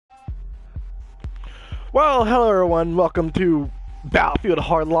Well, hello everyone. Welcome to Battlefield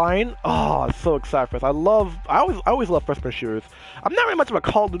Hardline. Oh, I'm so excited for this. I always love first-person shooters. I'm not really much of a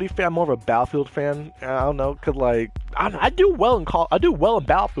Call of Duty fan, more of a Battlefield fan. I don't know, cause like I do well in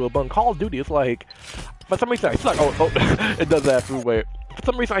Battlefield, but in Call of Duty, it's like for some reason I suck. Oh, it does that. Wait, for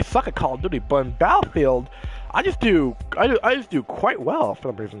some reason I suck at Call of Duty, but in Battlefield, I just do quite well for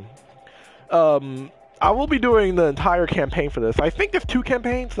some reason. I will be doing the entire campaign for this. I think there's two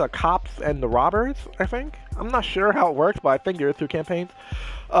campaigns, the cops and the robbers, I think. I'm not sure how it works, but I think there are two campaigns.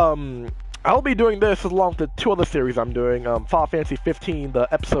 I'll be doing this along with the two other series I'm doing, Final Fantasy 15,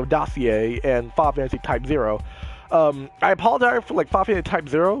 the episode dossier, and Final Fantasy Type 0. I apologize for Final Fantasy Type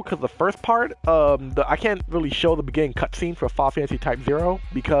 0, because the first part, I can't really show the beginning cutscene for Final Fantasy Type 0,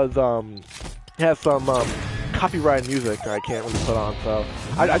 because it has some copyrighted music that I can't really put on, so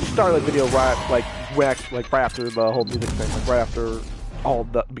I just started the video right after the whole music thing, right after all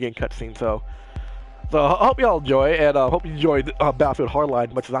the beginning cutscene. So I hope y'all enjoy, and hope you enjoyed Battlefield Hardline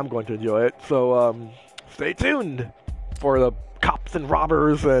as much as I'm going to enjoy it. So stay tuned for the cops and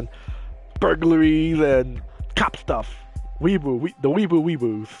robbers and burglaries and cop stuff. The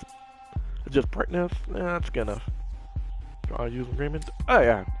weeboos. Just brightness. That's good enough. Draw use agreement. Oh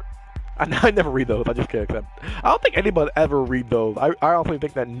yeah. I never read those. I just can't accept. I don't think anybody ever read those. I honestly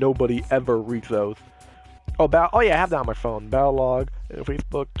think that nobody ever reads those. Oh yeah, I have that on my phone. Battle log,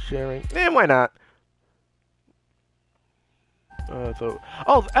 Facebook sharing. Why not?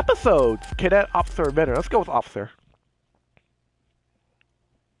 Episodes. Cadet, officer, veteran. Let's go with officer.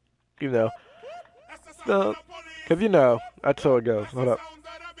 You know, because that's how it goes. Hold up.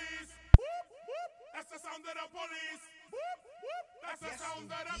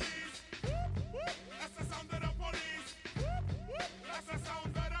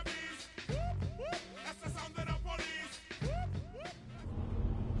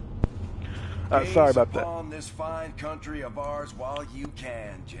 Sorry about that. On this fine country of ours while you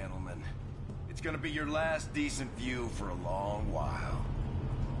can, gentlemen. It's gonna be your last decent view for a long while.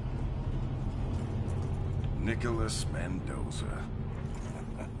 Nicholas Mendoza.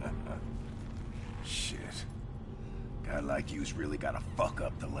 Shit. Guy like you's really gotta fuck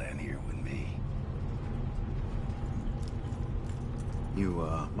up to land here with me.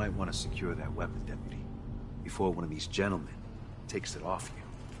 You, might want to secure that weapon, Deputy, before one of these gentlemen takes it off you.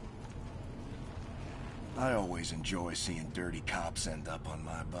 I always enjoy seeing dirty cops end up on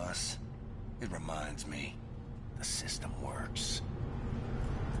my bus. It reminds me, the system works.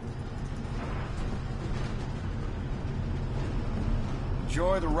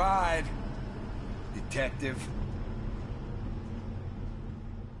 Enjoy the ride, detective.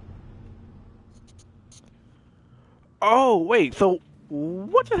 Oh, wait, so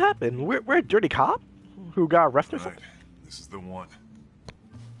what just happened? We're a dirty cop who got arrested or something? This is the one.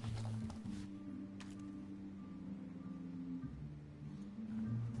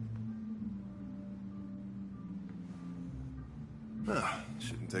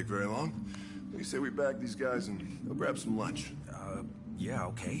 Shouldn't take very long. What do you say we bag these guys and go grab some lunch? Yeah,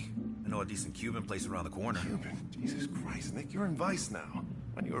 okay. I know a decent Cuban place around the corner. Cuban? Jesus Christ, Nick, you're in Vice now.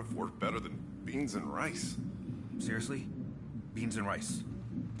 Why do you have work better than beans and rice? Seriously? Beans and rice?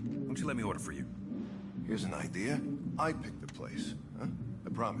 Why don't you let me order for you? Here's an idea. I pick the place. Huh? I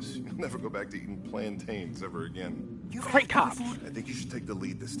promise, you'll never go back to eating plantains ever again. You great cops. I think you should take the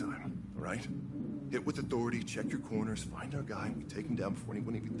lead this time, all right? Hit with authority, check your corners, find our guy, and we take him down before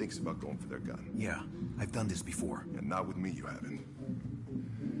anyone even thinks about going for their gun. Yeah, I've done this before. And not with me, you haven't.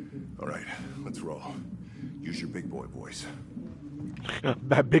 All right, let's roll. Use your big boy voice.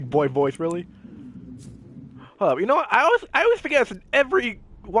 That big boy voice, really? Hold up, you know what? I always forget this in every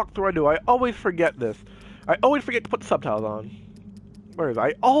walkthrough I do. I always forget this. I always forget to put the subtitles on. Where is it?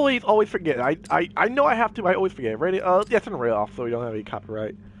 I always forget. I know I have to, I always forget. Ready? Yes, and right off, so we don't have any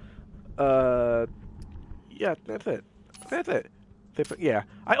copyright. Yeah, that's it. Yeah,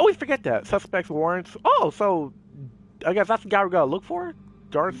 I always forget that. Suspects, warrants. Oh, so I guess that's the guy we gotta look for?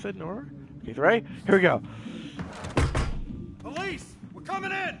 Darcy, or? Okay, so ready? Here we go. Police! We're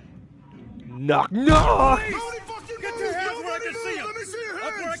coming in! Knock, knock! Get your hands where I can see them! Let me see your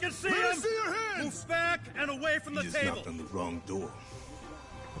hands! Up where I can see Let them! me see your hands! Move back and away from the You just table! knocked on the wrong door.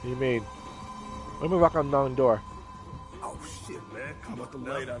 What do you mean? Let me walk on the wrong door. Oh, shit, man. How about the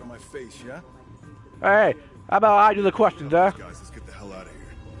light out of my face, yeah? Hey, how about I do the questions, huh? Guys, let's get the hell out of here.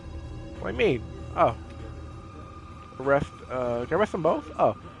 What do you mean? Oh. Arrest, can I arrest them both?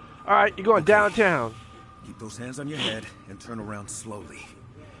 Oh. Alright, you're going downtown. Keep those hands on your head and turn around slowly.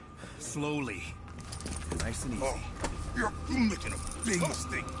 Slowly. Nice and easy. Oh, you're making a big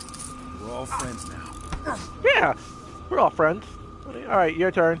mistake. We're all friends now. Yeah, we're all friends. Alright,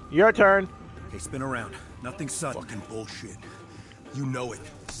 your turn. Your turn. Okay, spin around. Nothing sudden. Fucking bullshit. You know it.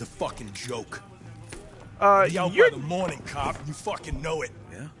 This is a fucking joke. You're... By the morning, cop. You fucking know it.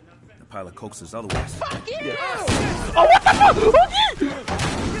 Yeah? The pilot coaxes otherwise. Yeah. Oh, what the fuck?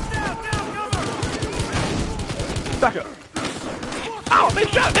 Back up. Ow, they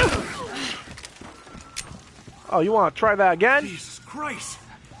shot him! Oh, you want to try that again? Jesus Christ.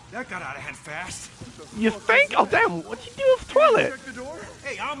 That got out of hand fast. You think? Oh, damn, what'd you do with the toilet? Check the door?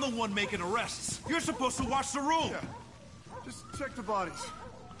 Hey, I'm the one making arrests. You're supposed to watch the room. Yeah. Just check the bodies.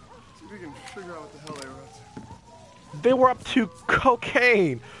 See if we can figure out what the hell they were up to. They were up to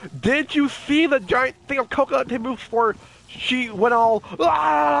cocaine. Did you see the giant thing of coconut table before she went all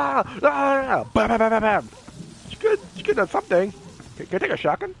bam, bam, bam, bam, bam. She could have done something. Can I take a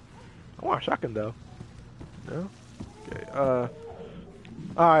shotgun? I want a shotgun though. No? Okay,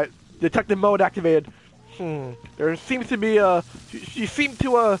 alright. Detective mode activated. There seems to be she seemed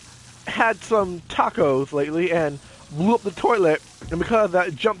to had some tacos lately and blew up the toilet, and because of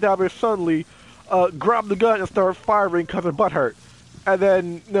that jumped out of her suddenly, grabbed the gun and started firing because her butt hurt. And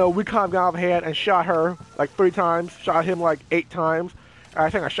then, we kind of got out of hand and shot her like 3 times, shot him like 8 times. And I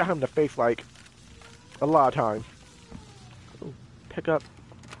think I shot him in the face like a lot of times. Ooh, pick up.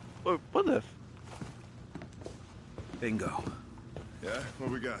 What is this? Bingo. Yeah? What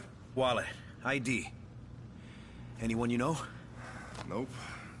we got? Wallet. ID. Anyone you know? Nope.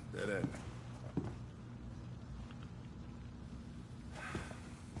 Dead end.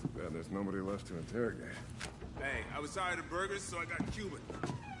 Too bad there's nobody left to interrogate. Hey, I was tired of burgers, so I got Cuban.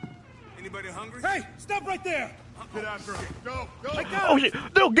 Anybody hungry? Hey, stop right there! Get after him. Go! Go! Oh shit!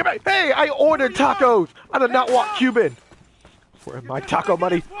 No, get back! Hey, I ordered tacos! I did not want Cuban! Where's my taco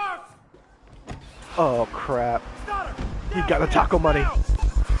money? Oh crap. He got the taco money.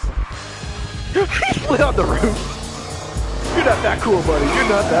 He slid on the roof. You're not that cool, buddy. You're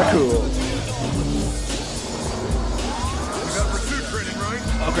not that cool. We got pursuit training, right?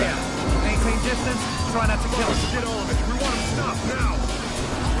 Okay. Maintain distance. Try not to kill us. Get all of it. We want him stopped now.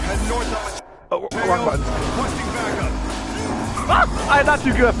 We're heading north on the Oh, wrong button. requesting backup. Ah! I'm not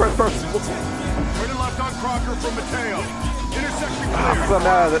too good at first person. Turning left on Crocker from Mateo. Intersection I'm clear. so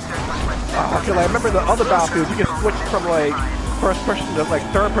mad at it. I feel like I remember the other Battlefields, you can switch from like first person to like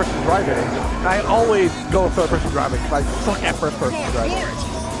third person driving. And I always go third person driving because I suck at first person driving.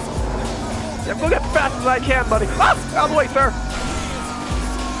 Yeah, go get fast as I can, buddy. Ah! Out of the way, sir.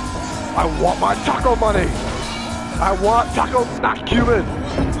 I want my taco money. I want taco, not Cuban.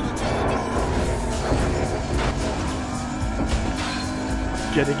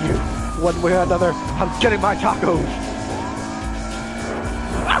 I'm getting you one way or another. I'm getting my tacos.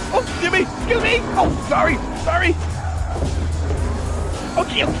 Ah, oh, excuse me! Oh, sorry! Oh,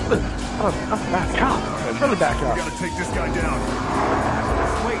 jeez! I'm a bad cop. I'm a really bad cop. We gotta take this guy down.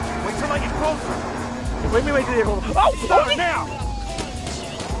 Wait till I get closer. Wait till you go. Oh, stop now!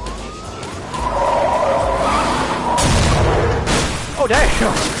 Oh, damn!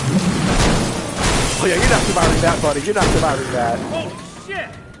 Oh, yeah, you're not surviving that, buddy. You're not surviving that. Holy shit!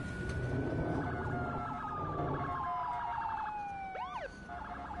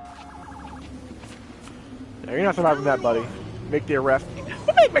 Yeah, you're not surviving that, buddy. Make the arrest.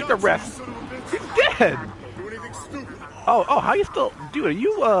 What make the arrest? Son of a bitch. He's dead! Don't do anything stupid. Oh, how you still... Dude, are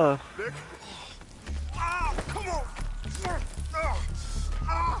you, Vic? Come on!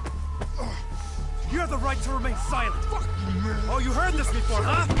 You have the right to remain silent. Oh, you heard this before,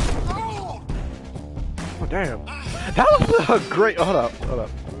 huh? Oh, damn. That was a great... Hold up.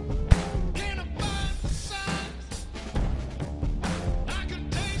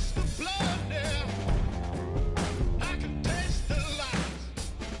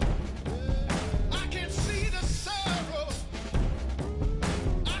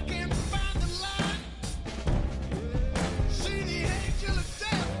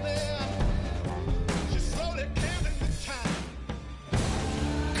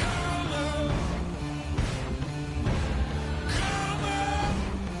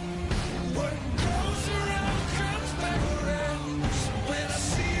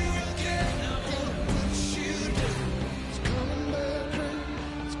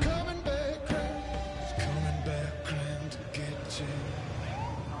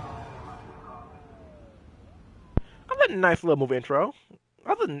 Nice little movie intro.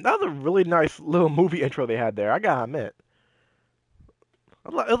 That was a really nice little movie intro they had there, I gotta admit.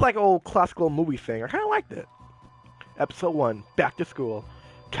 It was like an old classical movie thing. I kinda liked it. Episode 1, Back to School.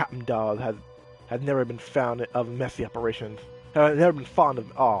 Captain Dawes has never been found of messy operations. Has never been fond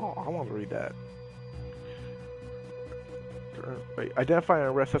of... Oh, I want to read that. to earn. Wait, identify and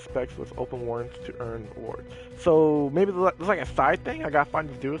arrest suspects with open warrants to earn awards. So maybe there's like a side thing I gotta find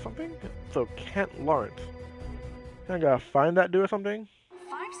this dude or something. So Kent Lawrence. I gotta find that dude or something.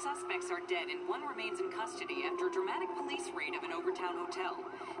 5 suspects are dead and 1 remains in custody after a dramatic police raid of an Overtown hotel.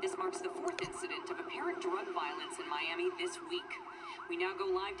 This marks the 4th incident of apparent drug violence in Miami this week. We now go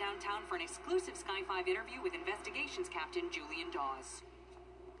live downtown for an exclusive Sky 5 interview with Investigations Captain Julian Dawes.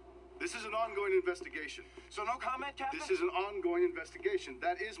 This is an ongoing investigation. So no comment, Captain? This is an ongoing investigation.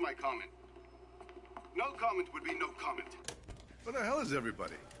 That is my comment. No comment would be no comment. What the hell is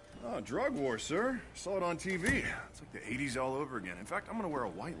everybody? Oh, drug war, sir. Saw it on TV. It's like the 80s all over again. In fact, I'm gonna wear a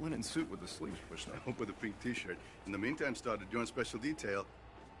white linen suit with the sleeves pushed up with a pink t-shirt. In the meantime, started doing special detail.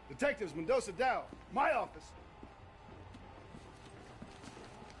 Detectives Mendoza Dow, my office.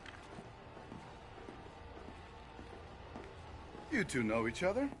 You two know each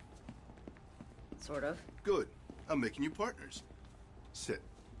other? Sort of. Good. I'm making you partners. Sit.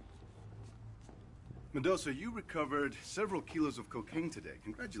 Mendoza, you recovered several kilos of cocaine today.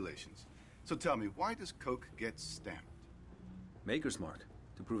 Congratulations. So tell me, why does coke get stamped? Maker's mark,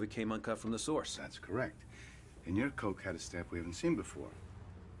 to prove it came uncut from the source. That's correct. And your coke had a stamp we haven't seen before.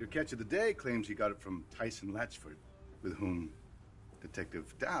 Your catch of the day claims you got it from Tyson Latchford, with whom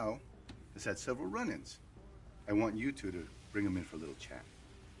Detective Dow has had several run-ins. I want you two to bring him in for a little chat.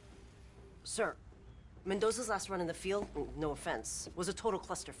 Sir, Mendoza's last run in the field, no offense, was a total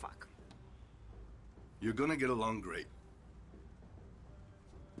clusterfuck. You're gonna get along great.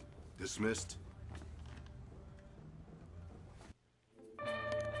 Dismissed.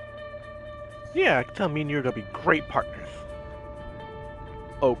 Yeah, tell me and you're gonna be great partners.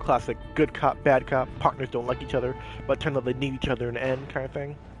 Oh, classic good cop, bad cop. Partners don't like each other, but turn out they need each other in the end kind of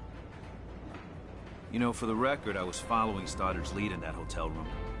thing. You know, for the record, I was following Stoddard's lead in that hotel room.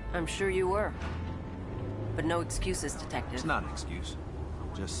 I'm sure you were. But no excuses, Detective. It's not an excuse.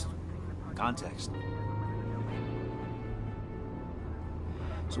 Just context.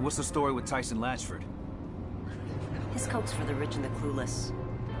 So what's the story with Tyson Latchford? His coke's for the rich and the clueless.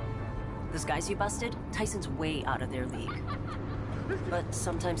 Those guys you busted, Tyson's way out of their league. But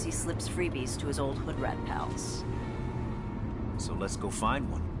sometimes he slips freebies to his old hood rat pals. So let's go find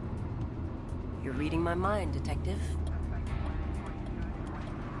one. You're reading my mind, Detective.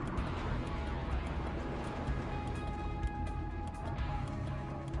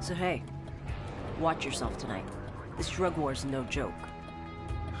 So hey, watch yourself tonight. This drug war's no joke.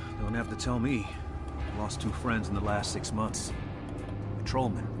 Don't have to tell me. I lost 2 friends in the last 6 months.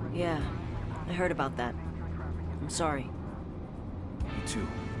 Patrolmen. Yeah, I heard about that. I'm sorry. Me too.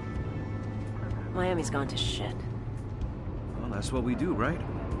 Miami's gone to shit. Well, that's what we do, right?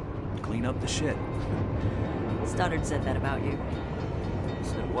 Clean up the shit. Stoddard said that about you.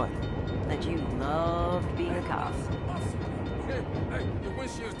 Said what? That you loved being a cop. Hey, the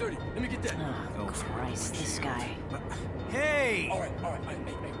windshield's dirty. Let me get that. Oh, Christ, this guy. Hey! All right.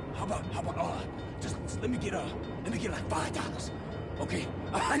 Hey, how about, just let me get like $5. Okay?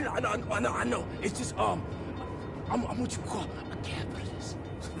 I know. It's just, I'm what you call a capitalist.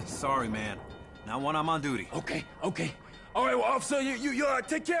 Sorry, man. Not when I'm on duty. Okay. All right, well, officer, you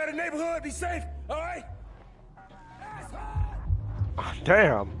take care of the neighborhood, be safe, all right?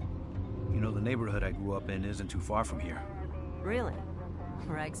 Damn. You know, the neighborhood I grew up in isn't too far from here. Really?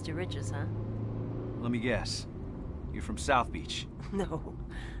 Rags to riches, huh? Let me guess. You're from South Beach. No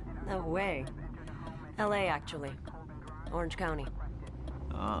way. LA, actually. Orange County.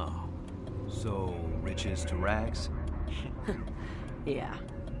 Oh. So, riches to rags? Yeah.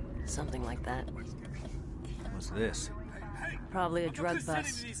 Something like that. What's this? Probably a drug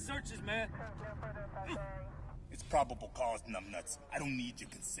bust. These searches, man. It's probable cause, numbnuts. I don't need your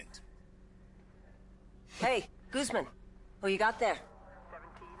consent. Hey, Guzman. Who you got there?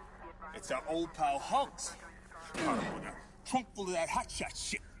 It's our old pal Hugs. With a trunk full of that hotshot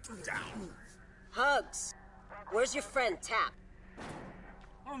shit. Hugs. Where's your friend, Tap?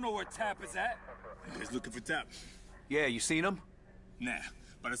 I don't know where Tap is at. He's looking for Tap. Yeah, you seen him? Nah,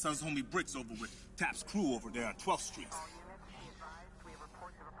 but I saw his homie Bricks over with Tap's crew over there on 12th Street.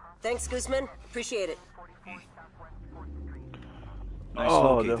 Thanks, Guzman. Appreciate it. Nice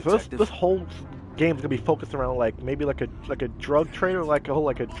Oh, locate, this whole game's gonna be focused around like maybe like a drug trader, like a whole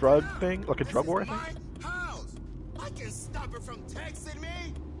like a drug thing, like a drug war. I think. House! I can stop her from texting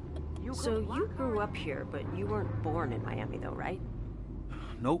me! So you grew up here, but you weren't born in Miami, though, right?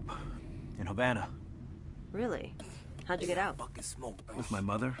 Nope. In Havana. Really? How'd you get out? With my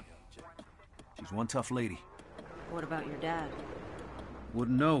mother. She's one tough lady. What about your dad?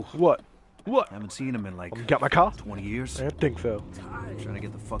 Wouldn't know. What? Haven't seen him in like Got my car? 20 years. I didn't think so. Trying to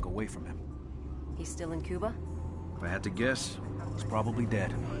get the fuck away from him. He's still in Cuba? If I had to guess, he's probably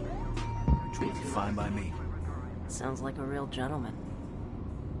dead. Treated fine by me. Sounds like a real gentleman.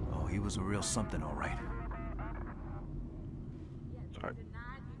 Oh, he was a real something, all right. Sorry.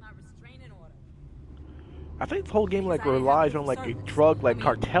 I think this whole game like relies on like a drug like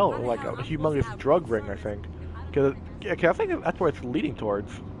cartel or like a humongous drug ring. I think, because I think that's where it's leading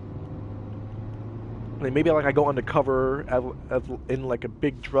towards. Like maybe like I go undercover as in like a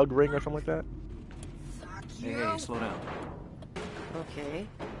big drug ring or something like that. Hey, slow down. Okay.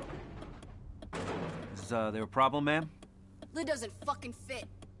 Is there a problem, ma'am? Lid doesn't fucking fit.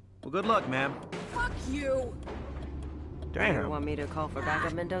 Well, good luck, ma'am. Fuck you. Damn. You want me to call for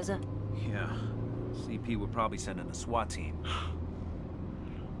backup, Mendoza? Yeah. CP would probably send in a SWAT team.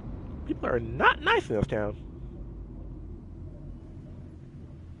 People are not nice in this town.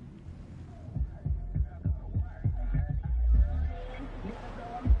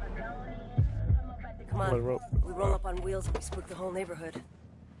 Come on, we roll up on wheels and we spook the whole neighborhood.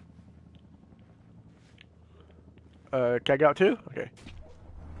 Can I get out too? Okay.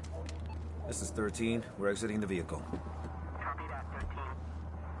 This is 13. We're exiting the vehicle.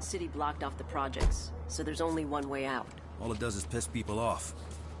 City blocked off the projects, so there's only one way out. All it does is piss people off.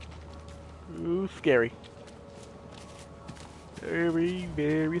 Ooh, scary. Very,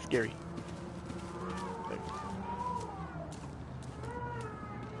 very scary.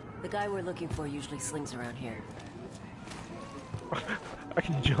 The guy we're looking for usually slings around here. I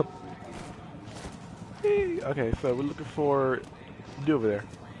can jump. Okay, so we're looking for... Do over there.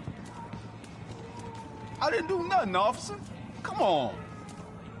 I didn't do nothing, officer. Come on.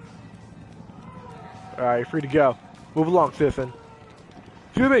 Alright, free to go. Move along, citizen.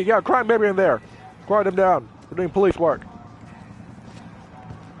 Excuse me, yeah, crime baby in there. Quiet him down. We're doing police work.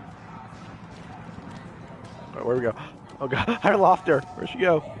 Alright, where we go? Oh god, I lost her. Where'd she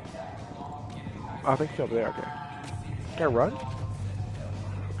go? Oh, I think she's over there, okay. Can I run?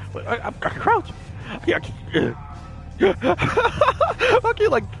 Wait, I can crouch. Yeah, okay,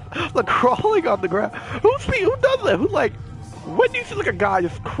 like crawling on the ground. Who does that? Who like? When do you see like a guy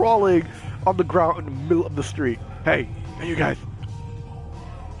just crawling on the ground in the middle of the street? Hey, you guys.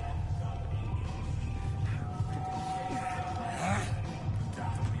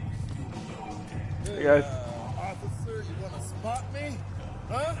 Hey guys. Officer, you wanna spot me?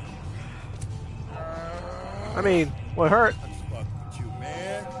 Huh? I mean, what hurt? I'm just fucking with you,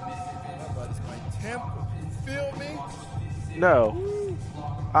 man. My body's my temple. You feel me? No.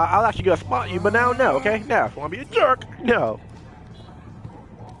 I'll actually go spot you, but now no, okay? Now, if you want to be a jerk, no.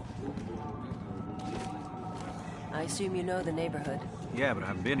 I assume you know the neighborhood. Yeah, but I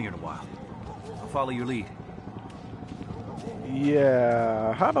haven't been here in a while. I'll follow your lead.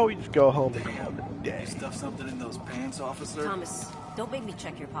 Yeah, how about we just go home and call it a day? You stuff something in those pants, officer? Thomas, don't make me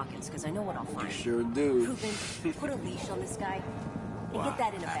check your pockets, because I know what I'll find. You sure do. Ruben, put a leash on this guy and get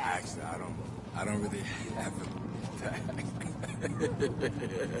that in a bag. Actually, I don't really have a bag.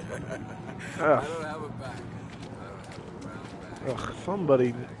 I don't have a bag. Ugh,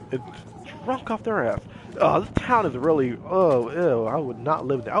 somebody is drunk off their ass. Oh, this town is really, ew, I would not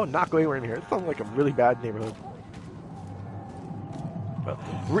live there. I would not go anywhere in here. It sounds like a really bad neighborhood.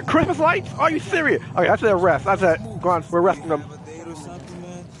 Christmas lights? Are you serious? Okay, that's an arrest. That's it. Go on, we're arresting them.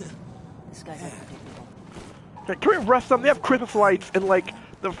 This guy's unpredictable. Okay, can we arrest them? They have Christmas lights in like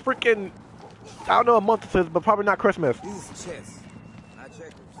the freaking, I don't know a month it says, but probably not Christmas. This is chess, not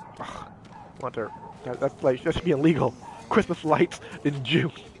checkers. Want to, that's like, that should be illegal. Christmas lights in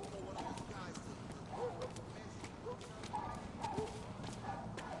June.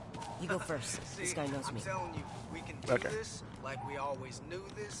 You go first. This guy knows me. I'm telling you, we can do this like we always knew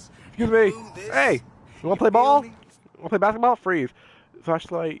this. Excuse me. Hey, you want to play ball? Want to play basketball? Freeze.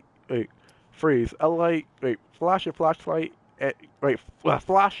 Flashlight. Wait. Freeze. A light. Wait. Flash your flashlight. Wait.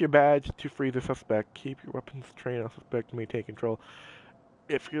 Flash your badge to freeze the suspect. Keep your weapons trained on suspect to maintain control.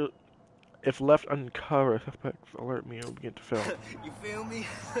 If left uncovered, suspects alert me and will begin to film. You feel me?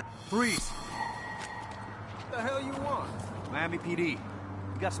 Freeze. What the hell you want? Miami PD.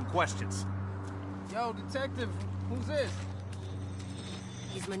 We got some questions. Yo, detective, who's this?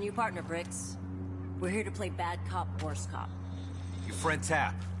 He's my new partner, Bricks. We're here to play bad cop, worse cop. Your friend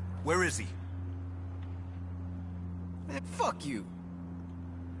Tap. Where is he? Man, fuck you.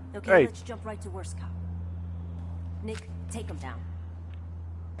 Okay, hey. Let's jump right to worse cop. Nick, take him down.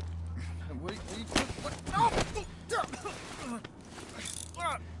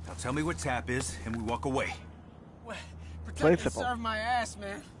 Now tell me where Tap is, and we walk away. Protect serve my ass,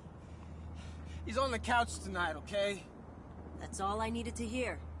 man. He's on the couch tonight, okay? That's all I needed to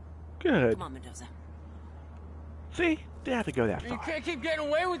hear. Good. Come on, Mendoza. See? They have to go that You far. can't keep getting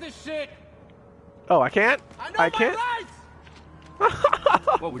away with this shit. Oh, I can't? I can't?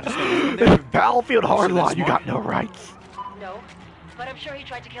 What, we're just gonna This is Battlefield Hardline, you got no rights. No, but I'm sure he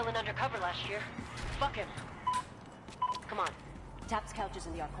tried to kill an undercover last year. Fuck him. Come on. Tap's couch is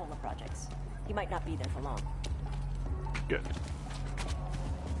in the Arcola projects. He might not be there for long. Good.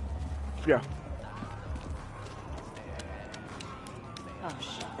 Yeah. Oh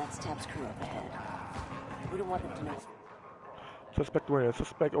shit, that's Tap's crew up ahead. We don't want them to know. Suspect awareness.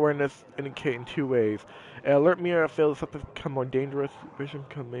 Suspect awareness indicate in 2 ways. An alert mirror fails to become more dangerous. Vision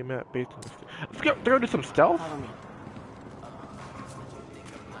become map based on this. Let's go do some stealth. Follow me.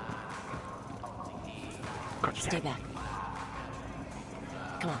 Stay back.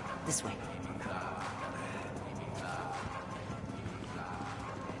 Come on, this way.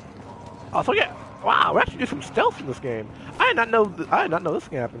 Oh, so yeah. Wow, we actually do some stealth in this game. I did not know this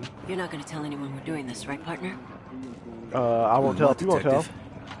can happen. You're not gonna tell anyone we're doing this, right, partner? I won't tell if you won't tell.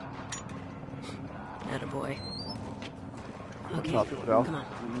 Attaboy. Okay, Come on.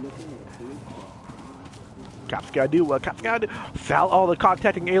 Cops gotta do what cops gotta do. Sal all the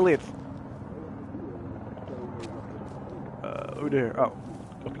contacting aliens. Who there? Oh,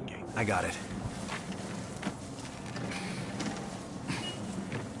 open gate. I got it.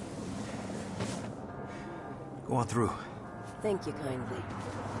 Go on through. Thank you kindly.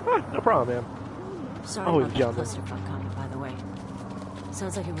 No problem, man. Sorry Always about that jumping. clusterfuck comment, by the way.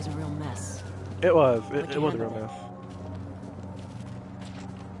 Sounds like it was a real mess. It was. It was a real mess.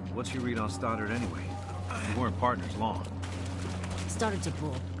 What's your read on Stoddard anyway? We weren't partners long. Stoddard's a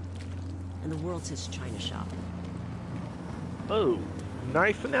bull. And the world's his china shop. Oh,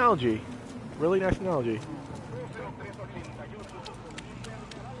 nice analogy. Really nice analogy.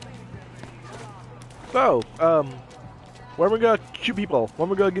 So, when we gonna shoot people? When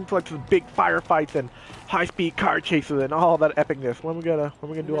we gonna get into like some big firefights and high-speed car chases and all that epicness? When we gonna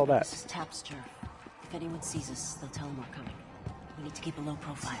do all that? This is Tap's turf. If anyone sees us, they'll tell him we're coming. We need to keep a low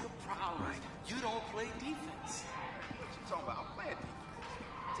profile. Right. You don't play defense. What you talking about? I'm playing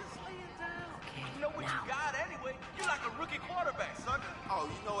defense. Just lay it down. Okay, you know what you got anyway. You like a rookie quarterback, son. Oh,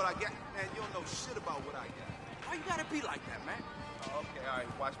 you know what I got? Man, you don't know shit about what I got. Why you gotta be like that, man? Oh, okay, all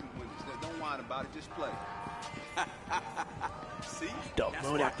right, watch me win this. Don't whine about it, just play. See? Stealth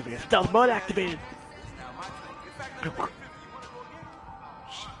mode activated. Stealth mode activated.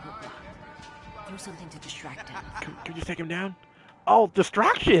 Do something to distract him. Can you just take him down? Oh,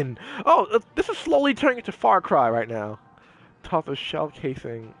 distraction! Oh, this is slowly turning into Far Cry right now. Toss a shell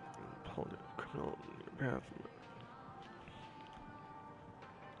casing. Criminal.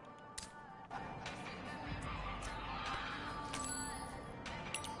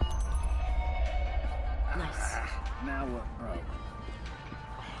 Nice. Now what, bro?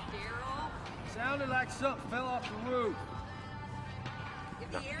 Sounded like something fell off the roof. If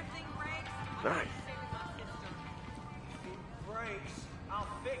the air thing breaks, Nice. Breaks, I'll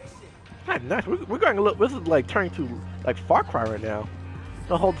fix it. Nice. We're going a little. This is like turning to like Far Cry right now.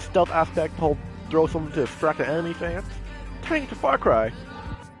 The whole stealth aspect, the whole throw someone to distract the enemy fans. Turning to Far Cry.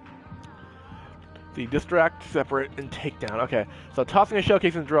 See, distract, separate, and take down. Okay, so tossing a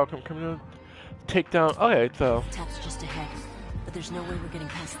showcase and draw. Coming take down. Okay, so. Tap's just ahead, but there's no way we're getting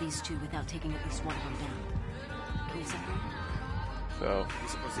past these two without taking at least one of them down. Can we separate? So.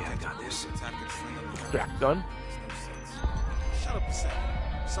 Yeah, I got this. Distract done. Shut up a second.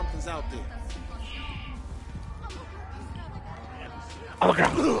 Something's out there. Oh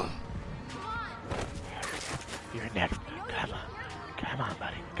god. You're next. Come on. Come on,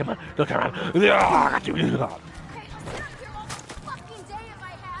 buddy. Come on. Look around. I got you.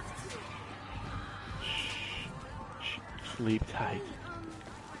 Shh. Sleep tight.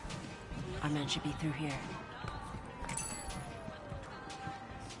 Our man should be through here.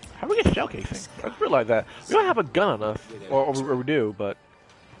 How do we get shell casing? I just realized that. We don't have a gun on us. Or we do, but...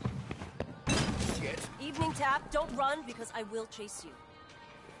 Evening, Tap. Don't run, because I will chase you.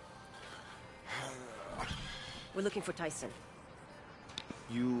 We're looking for Tyson.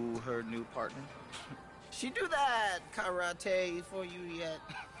 You her new partner? She do that karate for you yet?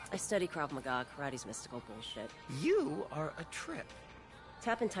 I study Krav Maga. Karate's mystical bullshit. You are a trip.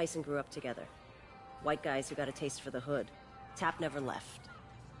 Tap and Tyson grew up together. White guys who got a taste for the hood. Tap never left.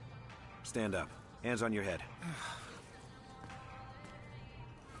 Stand up. Hands on your head.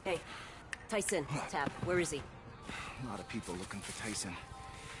 Hey, Tyson, Tap, where is he? A lot of people looking for Tyson.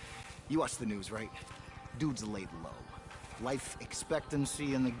 You watch the news, right? Dude's laid low. Life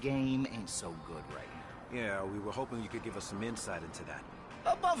expectancy in the game ain't so good right now. Yeah, we were hoping you could give us some insight into that.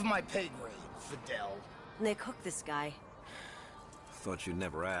 Above my pay grade, Fidel. Nick, hook this guy. Thought you'd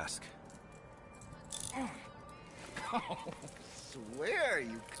never ask. Oh, swear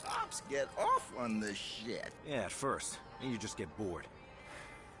you cops get off on this shit. Yeah, at first. And you just get bored.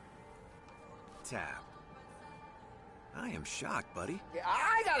 Tab. I am shocked, buddy. Yeah,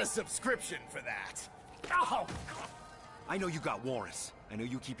 I got a subscription for that. Oh! I know you got warrants. I know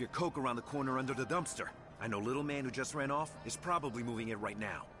you keep your coke around the corner under the dumpster. I know little man who just ran off is probably moving it right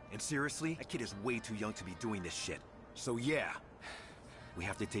now. And seriously, that kid is way too young to be doing this shit. So yeah, we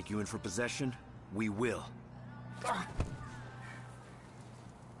have to take you in for possession. We will.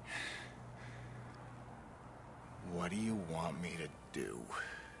 What do you want me to do?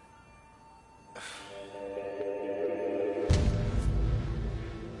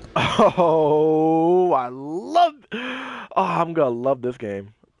 Oh, I love... Oh, I'm gonna love this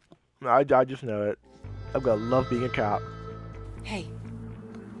game. I just know it. I'm gonna love being a cop. Hey,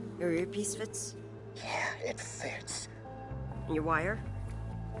 your earpiece fits? Yeah, it fits. And your wire?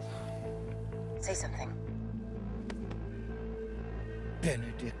 Say something.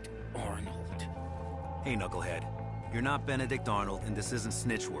 Benedict Arnold. Hey, knucklehead. You're not Benedict Arnold, and this isn't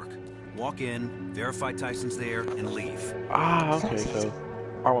snitch work. Walk in, verify Tyson's there, and leave. Ah, okay, so...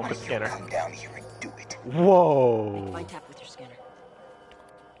 I want the scanner. Come down here and do it. Whoa! Find tap with your scanner.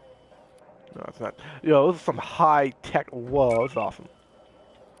 No, it's not. Yo, this is some high-tech... Whoa, it's awesome.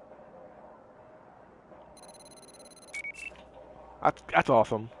 That's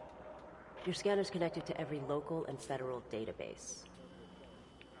awesome. Your scanner's connected to every local and federal database.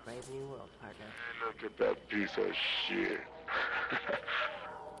 Brave new world, partner. Look at that piece of shit.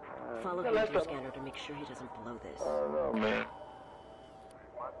 Follow him to your scanner to make sure he doesn't blow this. I don't know, man.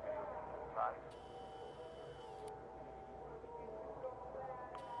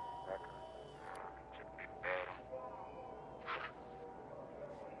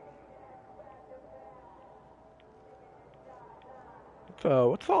 So,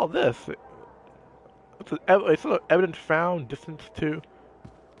 what's all this? It's evidence found, distance to...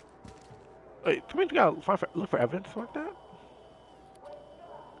 Wait, somebody's gotta look for evidence like that?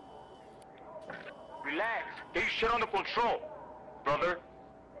 Relax. Get your shit under control, brother.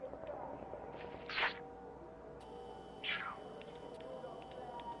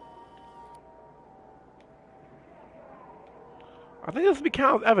 I think this would be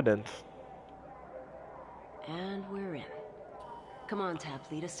count as evidence. And we're in. Come on, Tab,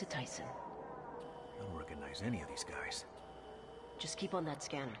 lead us to Tyson. I don't recognize any of these guys. Just keep on that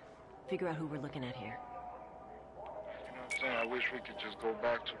scanner. Figure out who we're looking at here. You know what I'm saying? I wish we could just go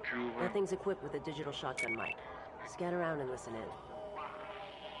back to Cuba. That thing's equipped with a digital shotgun mic. Scan around and listen in.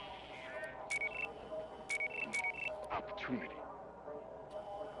 Opportunity.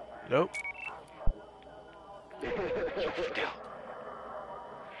 Nope. Yo, Fidel.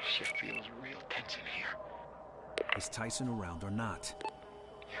 Shit feels real tense in here. Is Tyson around or not?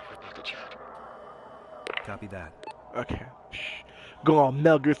 Yeah, we're about to chat. Copy that. Okay. Shh. Go on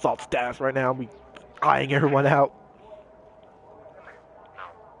Metal Gear Solid status right now. We eyeing everyone out.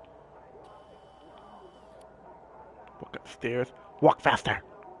 Walk up the stairs. Walk faster.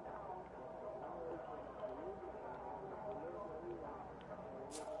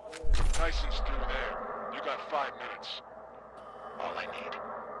 Tyson's through there. You got 5 minutes. All I need.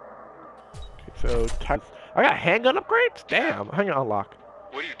 Okay, so I got handgun upgrades? Damn. Hang on, unlock.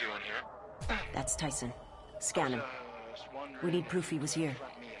 What are you doing here? That's Tyson. Scan him. We need proof he was here.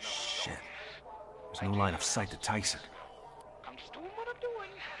 Shit. There's no line of sight to Tyson. I'm just doing what I'm doing.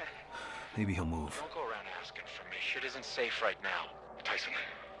 Maybe he'll move. Don't go around asking for me. Shit isn't safe right now. Tyson,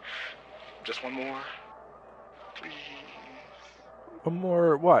 just one more. Please. One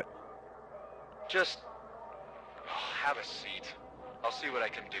more what? Just have a seat. I'll see what I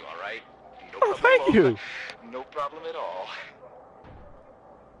can do, all right? No Oh, problem thank you. No problem at all.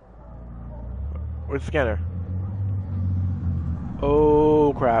 Where's the scanner?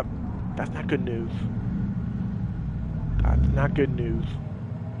 Oh, crap. That's not good news. That's not good news.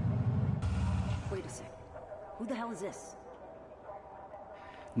 Wait a sec. Who the hell is this?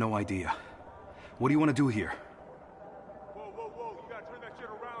 No idea. What do you want to do here? Whoa, you gotta turn that shit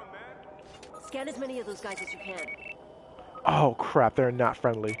around, man. Scan as many of those guys as you can. Oh, crap. They're not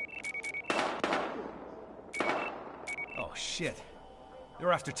friendly. Oh, shit.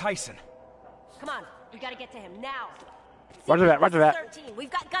 They're after Tyson. Come on, we gotta get to him now. Roger that, roger that. 13. We've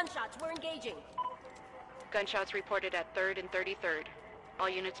got gunshots. We're engaging. Gunshots reported at 3rd and 33rd. All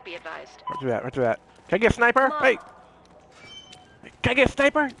units be advised. Roger that, roger that. Can I get a sniper? Hey! Can I get a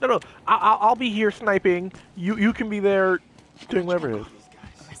sniper? No. I'll be here sniping. You can be there doing whatever it is.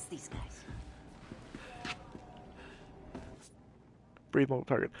 Arrest these guys. Breathe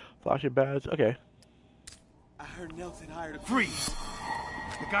multiple target. Flash your badge. Okay. I heard Nelson hired a... Freeze!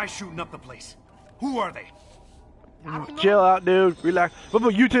 The guy's shooting up the place. Who are they? Chill out, dude. Relax. What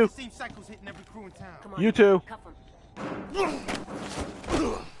about you two? You two.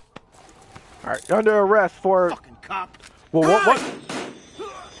 Alright, you're under arrest for... Fucking cop. Well, what?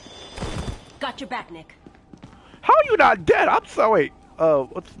 Got your back, Nick. How are you not dead? I'm sorry.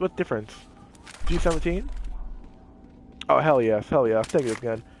 What's difference? G17? Oh, hell yes. Hell yeah. I'll take this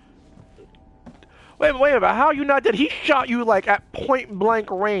gun. Wait a minute. How are you not dead? He shot you, like, at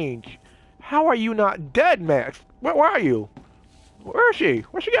point-blank range. How are you not dead, Max? Where are you? Where is she?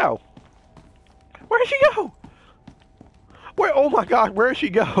 Where'd she go? Where'd she go? Where? Oh my God, where'd she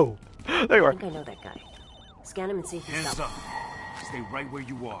go? There you are. I think I know that guy. Scan him and see if he's Hands up. Stay right where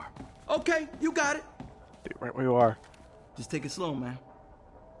you are. Okay, you got it. Stay right where you are. Just take it slow, man.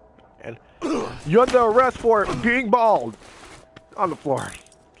 And you're under arrest for being bald. On the floor.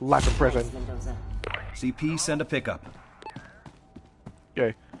 Life in prison. CP, send a pickup.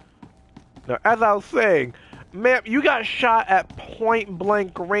 Okay. Now, as I was saying, ma'am, you got shot at point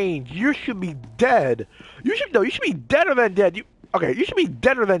blank range. You should be dead. You should be deader than dead. You should be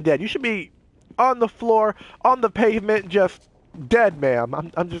deader than dead. You should be on the floor, on the pavement, just dead,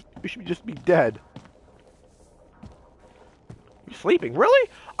 ma'am. You should just be dead. You sleeping? Really?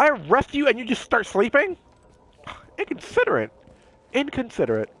 I arrest you and you just start sleeping? Inconsiderate.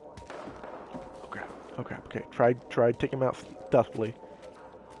 Inconsiderate. Okay. Try taking him out stealthily.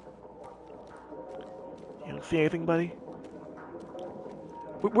 You don't see anything, buddy?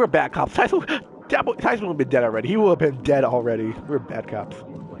 We're bad cops. Tyson would have been dead already. He would have been dead already. We're bad cops.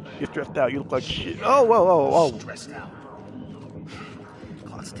 You're stressed out. You look like shit. Oh, whoa. Stressed out.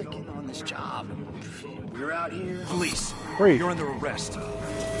 Let's stick in on this job. We're out here. Police. Freeze. You're under arrest.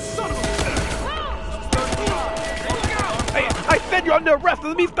 Son of a... Hey, I said you're under arrest.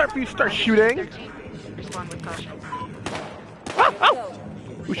 Let me start shooting. Respond with caution. Ow!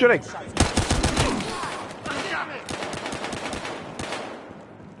 Who's shooting?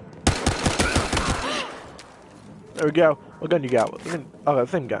 There we go. What gun you got? Oh,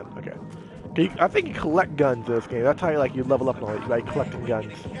 same gun. Okay. I think you collect guns in this game. That's how you level up knowledge, like collecting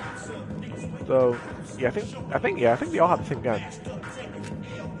guns. So, yeah, I think they all have the same gun.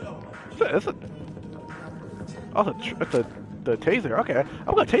 It's the taser. Okay,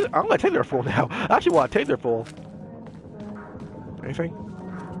 I'm gonna taser full now. I actually want a taser full. Anything?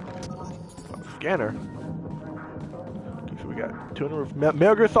 Oh, scanner. Okay, so we got 2 on the roof.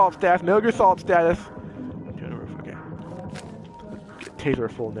 Metal Gear Solid status. Metal Gear Solid status. 2 on the roof. Okay. Get taser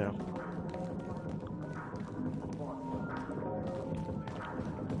full now.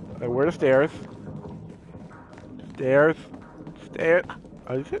 Where are the stairs? Stairs.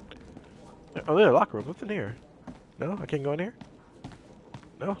 Oh, is it? Oh, there's a locker room. What's in here? No, I can't go in here.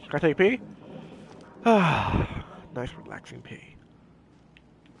 No, can I take a pee? Nice relaxing pee.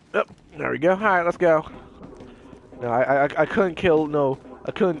 Yep, there we go. All right, let's go. No, I couldn't kill. No,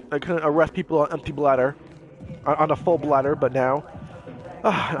 I couldn't arrest people on empty bladder, on a full bladder. But now,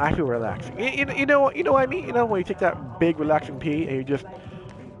 I feel relaxing. You know what I mean? You know when you take that big relaxing pee and you just,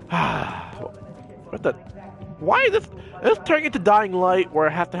 what the? Why is this? Is this turning into Dying Light, where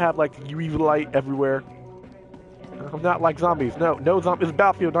I have to have like UV light everywhere? I'm not like zombies. No zombies. It's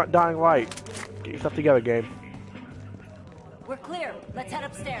Battlefield, not Dying Light. Get yourself together, game. We're clear. Let's head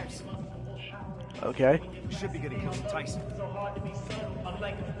upstairs. Okay. Should be getting close to Tyson.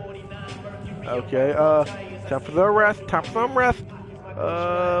 Okay. Time for the arrest.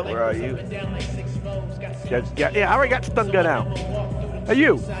 Where are you? Yeah, I already got stun gun out. Hey,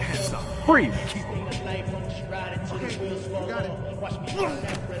 you. Freeze.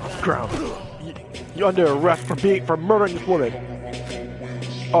 Ground. You're under arrest for murdering this woman.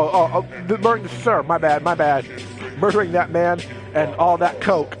 Murdering this sir. My bad. Murdering that man and all that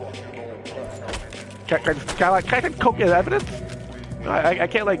coke. Can I take coke as evidence? No, I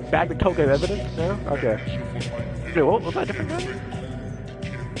can't like bag the coke as evidence. No. Okay. Wait, what was that? Different gun?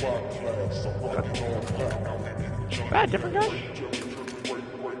 Different gun?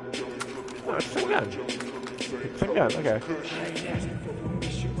 No, it's the same gun. Same gun. Okay.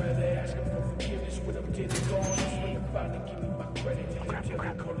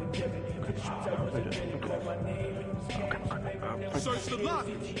 Search the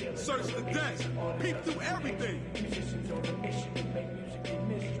locker, search the desk, peep through everything.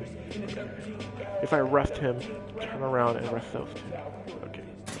 If I arrest him, turn around and arrest those two. Okay.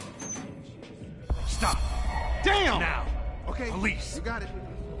 Stop. Damn! Now. Okay. Police. You got it.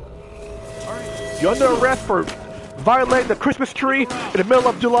 All right. You're under arrest for violating the Christmas tree in the middle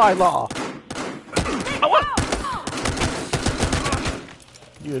of July law. Oh, what?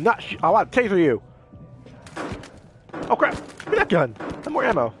 You're not. I want to taser you. Oh crap! Give me that gun. Some more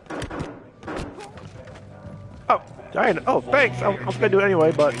ammo. Oh, Oh, thanks. I was gonna do it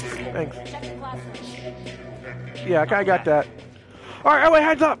anyway, but thanks. Yeah, I kinda got that. Alright, oh wait,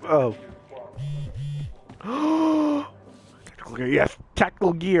 hands up! Oh. Tactical gear, yes,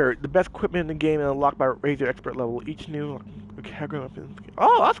 tactical gear. The best equipment in the game and unlocked by Razor expert level. Each new category weapon.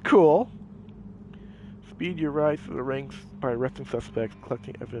 Oh, that's cool! Speed your rise through the ranks by arresting suspects,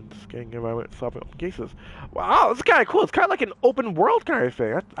 collecting evidence, scanning the environment, solving open cases. Wow, this is kinda cool. It's kinda like an open world kind of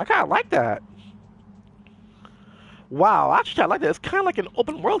thing. I kinda like that. Wow, actually I like that. It's kinda like an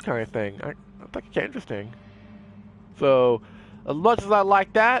open world kind of thing. I think it's kinda interesting. So, as much as I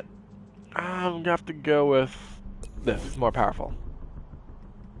like that, I'm gonna have to go with this. It's more powerful.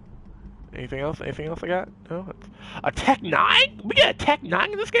 Anything else? Anything else I got? No? A Tech 9? We get a Tech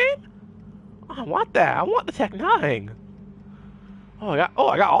 9 in this game? Oh, I want that. I want the Tech 9. I got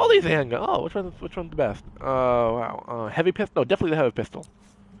all these handguns. Oh, which one's the best? Wow. Heavy pistol? No, definitely the heavy pistol.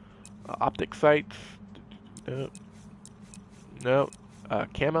 Optic sights. No. No.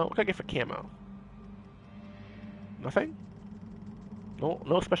 Camo? What can I get for camo? Nothing?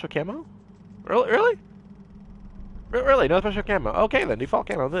 No special camo? Really? Really? No special camo? Okay then, default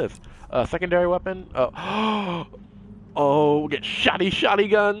camo this. Secondary weapon? Oh, we get shotty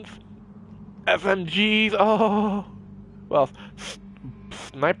guns. SMGs, oh. Well,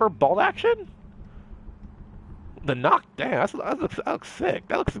 sniper bolt action? The knock, damn, that looks sick.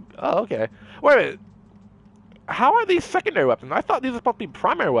 That looks, oh, okay. Wait a minute. How are these secondary weapons? I thought these were supposed to be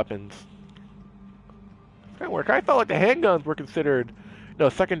primary weapons. Work. I felt like the handguns were considered,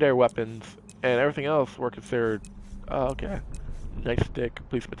 secondary weapons, and everything else were considered. Oh, okay. Nightstick,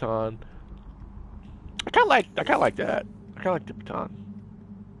 police baton. I kind of like that. I kind of like the baton.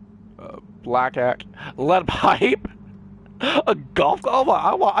 Black axe, lead pipe, a golf club.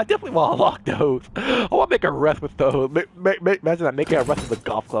 I definitely want to unlock those. I want to make a rest with those. Imagine that, making a rest with a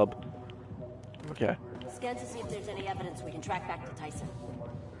golf club. Okay. Scan to see if there's any evidence we can track back to Tyson.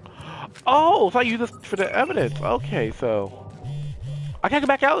 Oh, so I use this for the evidence. Okay, so I can't go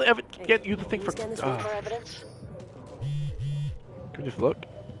back out and use the thing for. Scan this room for evidence. Can we just look?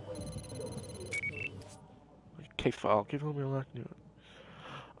 Case file. Case file.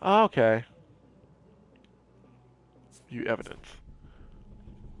 Okay. View evidence.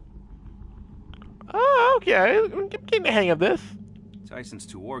 Oh, okay. I'm getting the hang of this. Tyson's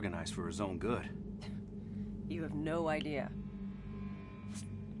too organized for his own good. You have no idea.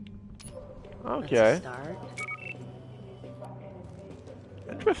 Okay. Start.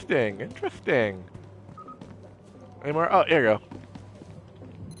 Interesting. Any more? Oh, here you go.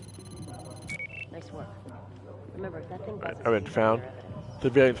 Nice work. Remember, if that thing I've been found.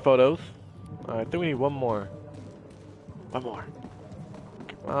 Civilian photos. I think we need one more. One more.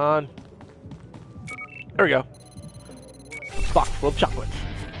 Come on. There we go. Box full of chocolates.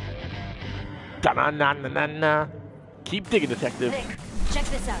 Da-na-na-na-na-na. Keep digging, detective. Hey, check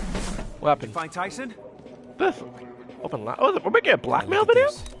this out. What happened? Find Tyson? This. Open line. Oh, we're making a blackmail video?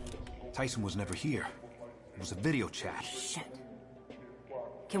 Tyson was never here. It was a video chat. Shit.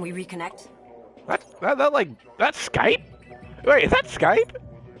 Can we reconnect? That's Skype? Wait, is that Skype?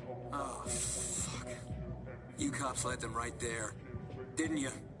 Oh, fuck. You cops led them right there. Didn't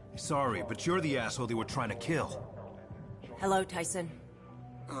you? Sorry, but you're the asshole they were trying to kill. Hello, Tyson.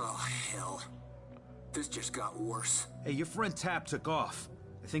 Oh, hell. This just got worse. Hey, your friend Tap took off.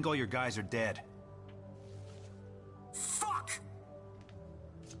 I think all your guys are dead. Fuck!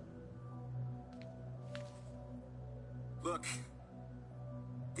 Look,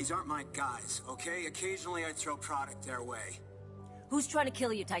 these aren't my guys, okay? Occasionally I throw product their way. Who's trying to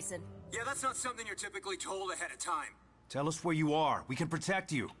kill you, Tyson? Yeah, that's not something you're typically told ahead of time. Tell us where you are. We can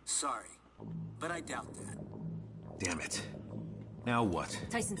protect you. Sorry, but I doubt that. Damn it. Now what?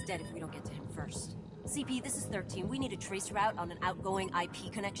 Tyson's dead if we don't get to him first. CP, this is 13. We need a trace route on an outgoing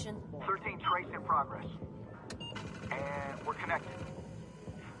IP connection. 13 trace in progress. And we're connected.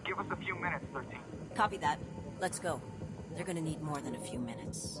 Give us a few minutes, 13. Copy that. Let's go. They're gonna need more than a few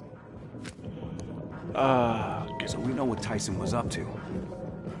minutes. So we know what Tyson was up to.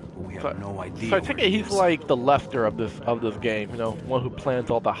 But we have no idea. So I think he's like the Lester of this game, one who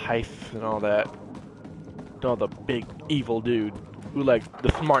plans all the heists and all that. All the big evil dude. Who like the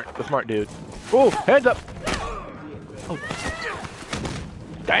smart dude. Oh, hands up! Oh.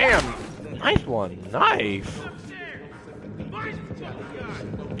 Damn! Nice one, nice!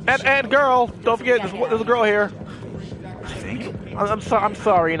 And girl, don't forget there's a girl here. I'm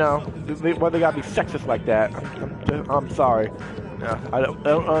sorry, why they gotta be sexist like that? I'm sorry. No, I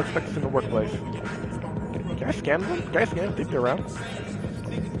don't expect this in the workplace. Can I scan them? Can I scan them? Think they're around?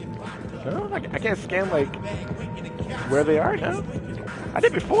 No, I can't scan like where they are. No, I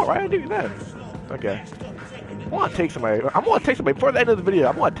did before. Why did I do that? Okay. want to take somebody. I'm going to take somebody before the end of the video.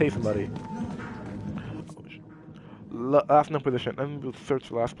 I'm going to take somebody. Last known position. I'm going to search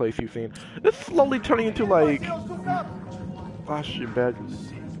the last place you've seen. This is slowly turning into like. Oh shit, bad.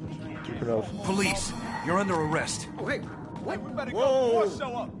 Police, you're under arrest. Oh, hey, wait, we better go before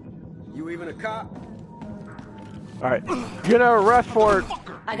show up. You even a cop? All right, you're under arrest for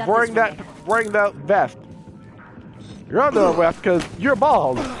wearing that vest. You're under arrest because you're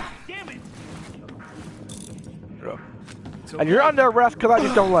bald. Damn it. And you're under arrest because I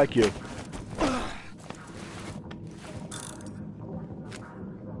just don't like you.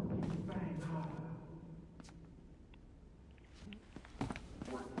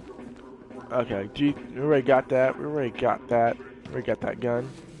 Okay, we already got that. We already got that. We already got that gun.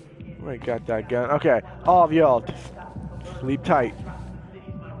 We already got that gun. Okay, all of y'all, just sleep tight.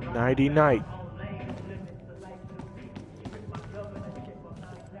 Nighty night.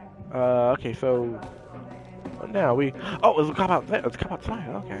 Okay, so now we. Oh, let's come out there. Let's come outside.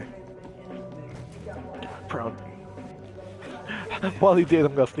 Okay. Prone. While he did,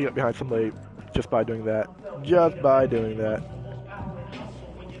 I'm gonna sneak up behind somebody just by doing that. Just by doing that.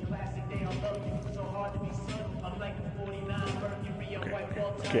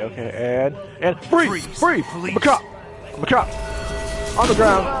 Okay, and freeze! I'm a cop! I'm a cop! On the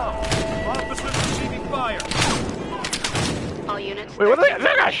ground! Officers receiving fire! All units. Wait, what are they?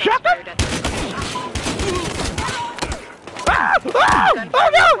 They got a shotgun?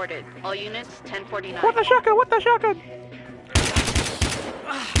 Gunfire reported. All units, 1049. What the shotgun? What the shotgun?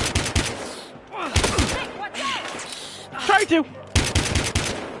 Try to!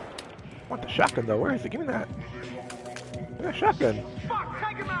 What the shotgun though? Where is it? Give me that. Give me that shotgun.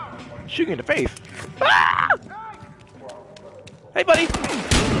 Shooting in the face. Ah! Hey, buddy.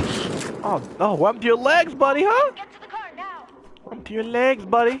 Oh, what happened to your legs, buddy, huh? Get to the car now. What happened to your legs,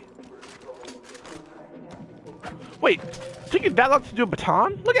 buddy? Wait, think that looks to do a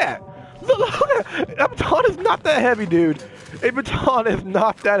baton? Look at that. Look at that. That baton is not that heavy, dude. A baton is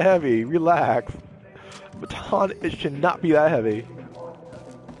not that heavy. Relax. A baton, it should not be that heavy.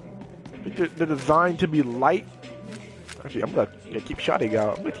 They're designed to be light. Actually, I'm gonna keep shotty gun.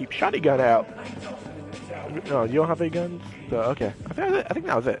 I'm gonna keep shotty gun out. No, you don't have any guns? So, okay. I think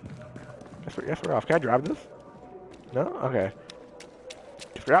that was it. Guess we're off. Can I drive this? No? Okay.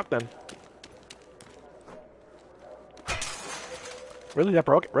 Guess we're out then. Really? That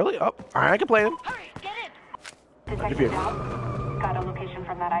broke? Really? Oh, alright, I can play them. Hurry, get in. Detective Got a location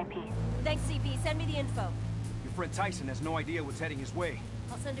from that IP. Thanks, CP. Send me the info. Your friend Tyson has no idea what's heading his way.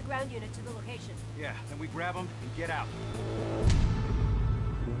 I'll send a ground unit to the location. Yeah, then we grab him and get out.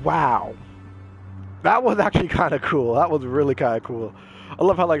 Wow. That was actually kind of cool. That was really kind of cool. I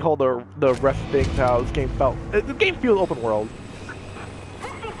love how like all the rest things, how this game felt. This game feels open world.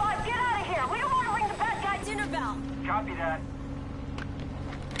 65, get out of here. We don't want to ring the bad guy dinner bell. Copy that.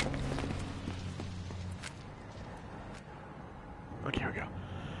 Okay, here we go.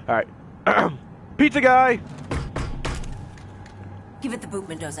 All right. Pizza guy. Give it the boot,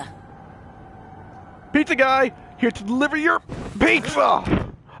 Mendoza. Pizza guy, here to deliver your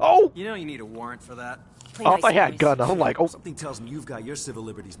pizza. Oh! You know you need a warrant for that. Oh, if I had a gun, I'm like, oh. Something tells me you've got your civil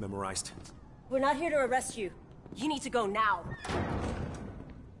liberties memorized. We're not here to arrest you. You need to go now.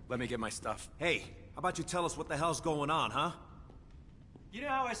 Let me get my stuff. Hey, how about you tell us what the hell's going on, huh? You know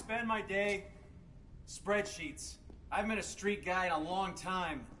how I spend my day? Spreadsheets. I haven't been a street guy in a long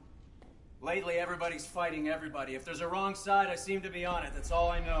time. Lately, everybody's fighting everybody. If there's a wrong side, I seem to be on it. That's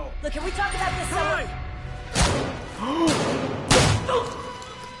all I know. Look, can we talk about this some...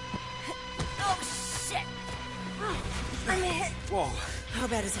 Oh, shit! I'm hit. Whoa. How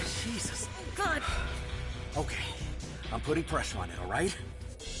bad is that? Jesus. Oh, God. Okay. I'm putting pressure on it, all right?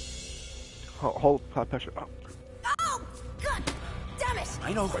 Hold pressure. Oh. Oh, God damn it!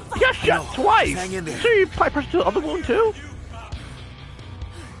 I know. You got shot twice! Hang in there. So you apply pressure to the other wound, too?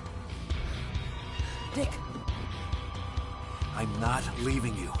 Nick. I'm not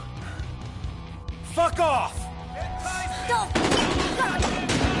leaving you. Fuck off! Go!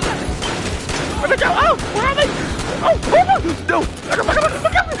 Where'd they go? Oh! Where are they? Oh! No!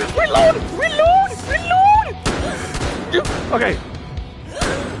 Reload! Reload! Reload! Okay.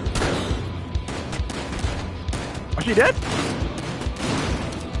 Is she dead?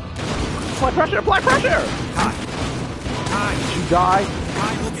 Apply pressure! Apply pressure! Hi. She died.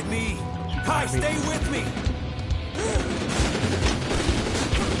 Hi, look at me. Hi, stay with me.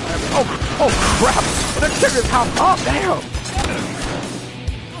 Oh crap! They're triggering how? Oh damn!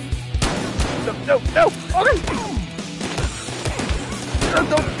 No! Okay.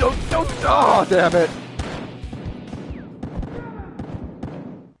 Don't! Oh damn it!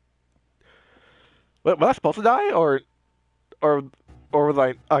 Wait, was I supposed to die, or was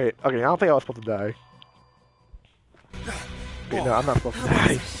I? Okay, I don't think I was supposed to die. Okay, no, I'm not supposed to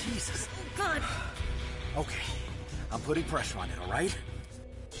die. Jesus. God. Okay, I'm putting pressure on it. All right.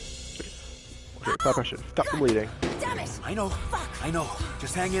 Okay, stop pressure. Stop the bleeding. Damn it! I know. Fuck. I know.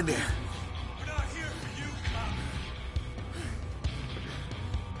 Just hang in there.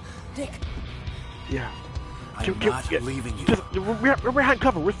 Dick. Yeah. I'm not leaving you. Just, we're behind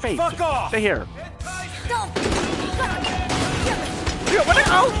cover. We're safe. Fuck off! Stay here. No. Yeah, what the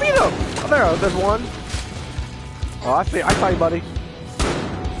hell? See them. Oh, there's one. Oh, I saw you, buddy.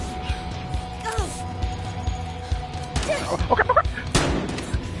 Oh, okay.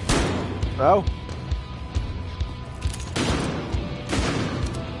 Oh.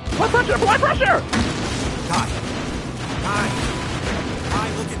 Blood pressure! Blood pressure! Kai,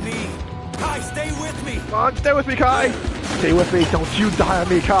 look at me. Kai, stay with me. Come on, stay with me, Kai. Stay with me. Don't you die on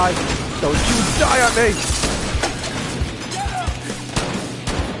me, Kai. Don't you die on me.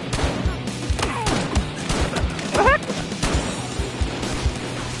 What the heck?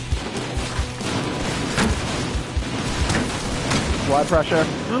 Blood pressure.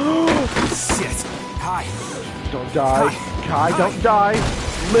 Shit. Kai. Don't die. Kai, don't die.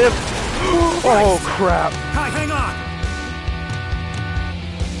 Live. Oh, crap. Kai, hang on.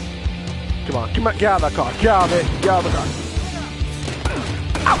 Come on, get out of that car. Get out of it. Get out of the car.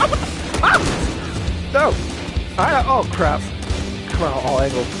 Ow, ow, ow. No. Oh, crap. Come on, all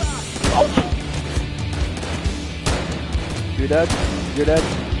angles. Oh. You're dead. You're dead.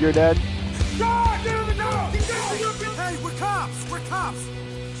 You're dead. Hey, we're cops. We're cops.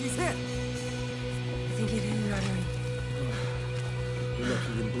 She's hit. I think he hit an artery. You're lucky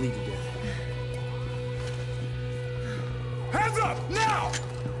you didn't bleed to death. Hands up, now!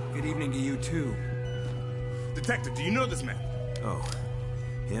 Good evening to you, too. Detective, do you know this man? Oh,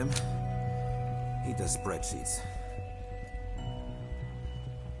 him? He does spreadsheets.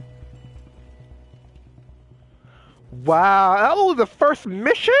 Wow, that was the first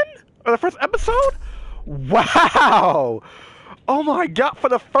mission? Or the first episode? Wow! Oh my god, for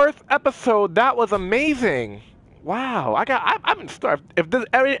the first episode, that was amazing. Wow, I'm starved. If this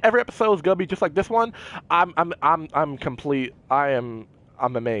every episode is gonna be just like this one, I'm complete. I'm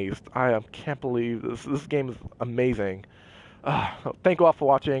amazed. Can't believe this game is amazing. Thank you all for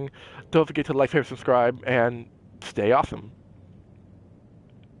watching. Don't forget to like, share, subscribe, and stay awesome.